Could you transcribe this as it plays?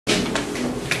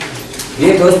We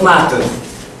are Toastmasters.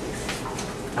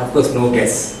 Of course, no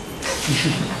guess.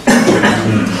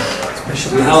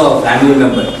 We have a family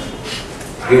member.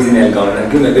 He is in El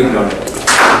Governor. Give him a big round of applause.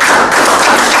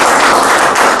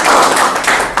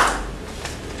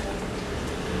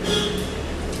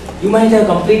 You might have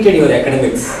completed your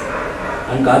academics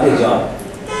and got a job.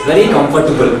 Very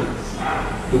comfortable.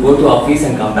 You go to office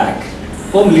and come back.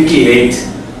 Home little late.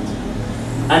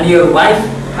 And your wife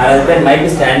or husband might be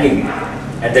standing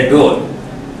at the door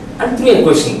and threw a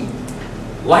question.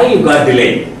 Why you got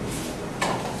delayed?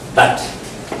 But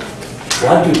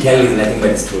what you tell is nothing but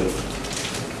a story.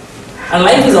 And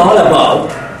life is all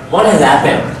about what has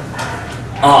happened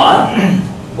or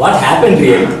what happened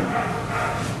really.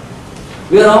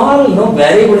 We are all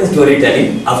very good in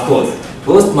storytelling. Of course,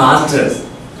 Toastmasters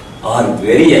are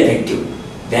very effective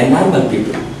than normal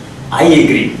people. I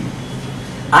agree.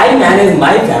 I manage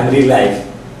my family life.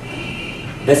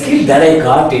 The skill that I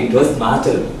got in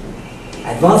Toastmaster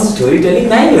Advanced Storytelling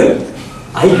Manual,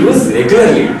 I use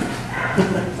regularly.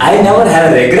 I never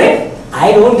have a regret.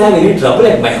 I don't have any trouble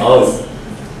at my house.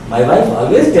 My wife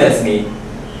always tells me,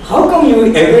 how come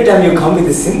you every time you come with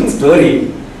a simple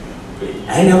story,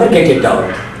 I never get it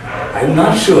out. I'm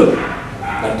not sure.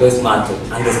 But Toastmaster,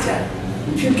 understand.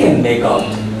 If you can make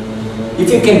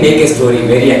a story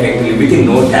very effectively within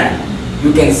no time,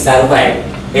 you can survive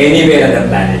anywhere on the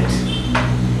planet.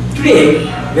 Today,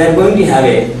 we are going to have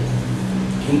a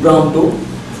impromptu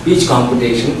speech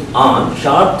competition on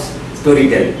short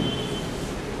storytelling.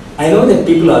 I know that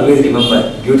people always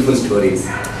remember beautiful stories.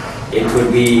 It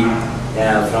could be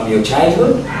from your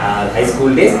childhood, high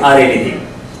school days, or anything.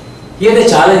 Here the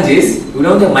challenge is, you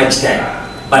don't have much time,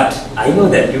 but I know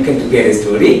that you can prepare a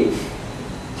story.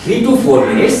 3 to 4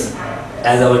 minutes,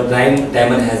 as our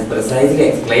timer has precisely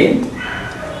explained.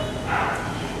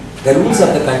 The rules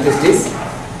of the contest is,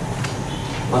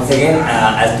 once again,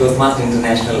 as Toastmasters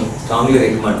International strongly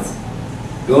recommends,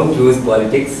 don't use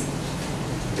politics,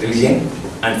 religion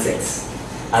and sex.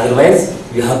 Otherwise,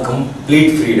 you have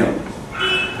complete freedom.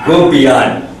 Go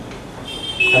beyond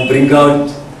and bring out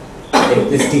an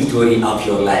interesting story of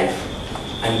your life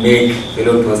and make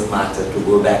fellow Toastmasters to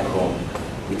go back home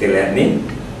with a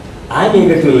learning. I am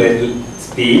eager to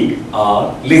speak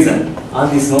or listen. On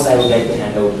this note, I would like to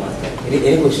hand over to Master.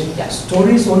 Any question? Yeah.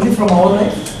 Stories only from our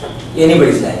life?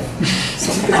 Anybody's life.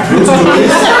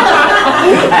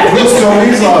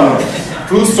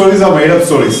 True stories are made up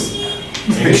stories.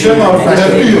 Fiction or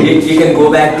fact? You can go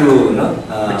back to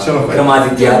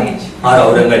Kramaditya or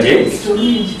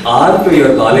Aurangzeb or to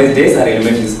your college days or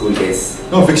elementary school days.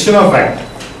 No, fiction or fact?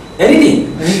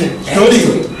 Anything.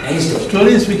 Story. Any story.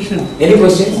 Story is fiction. Any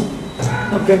questions?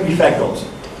 Okay, be fact also.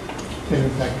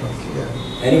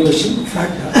 Any question?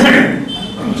 Fact.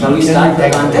 Shall we start the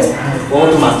contest?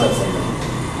 Over to Master Sir.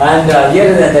 And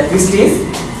here the twist is,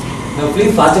 now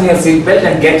please fasten your seat belt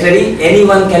and get ready.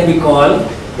 Anyone can be called.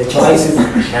 The choice is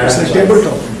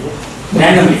Tabletop.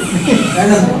 randomly.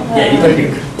 Yeah, you can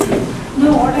pick.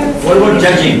 No, what What about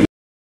judging?